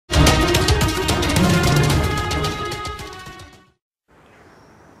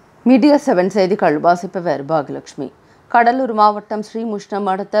Media 7 செய்திகள் வாசிப்பவர் பாகலட்சுமி. கடலூர் மாவட்டம் ஸ்ரீமுஷ்ணம்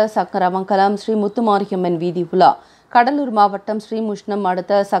அடுத்த கரமங் ஸ்ரீ முத்துமாரியம்மன் வீதி உலா. கடலூர் மாவட்டம் ஸ்ரீமுஷ்ணம்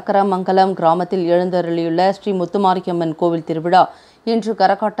அடுத்த கரமங்கலம் கிராமத்தில் எழுந்தருளியுள்ள ஸ்ரீ முத்துமாரியம்மன் கோவில் திருவிழா இன்று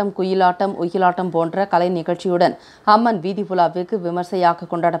கரகாட்டம், குயிலாட்டம், ஒயிலாட்டம் போன்ற கலை நிகழ்ச்சியுடன் அம்மன் வீதி உலா வெகு விமர்சையாக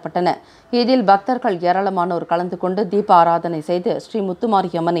கொண்டாடப்பட்டன. இதில் பக்தர்கள் ஏராளமானோர் கலந்து கொண்டு தீப ஆராதனை செய்து ஸ்ரீ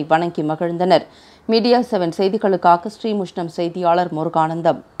முத்துமாரியம்மனை வணங்கி மகிழ்ந்தனர். மீடியா 7 செய்திகளுக்காக ஸ்ரீமுஷ்ணம் செய்தியாளர்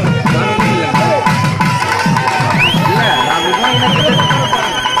முருகானந்தம்.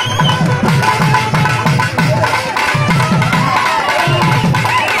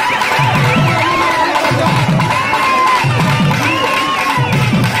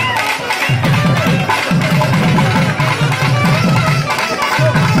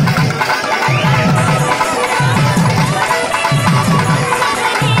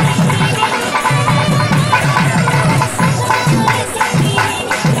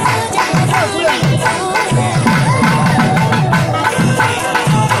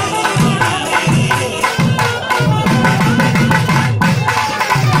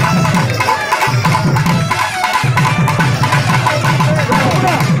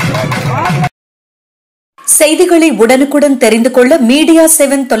 செய்திகளை உடனுக்குடன் தெரிந்து கொள்ள மீடியா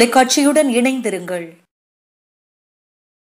 7 தொலைக்காட்சியுடன் இணைந்திருங்கள்.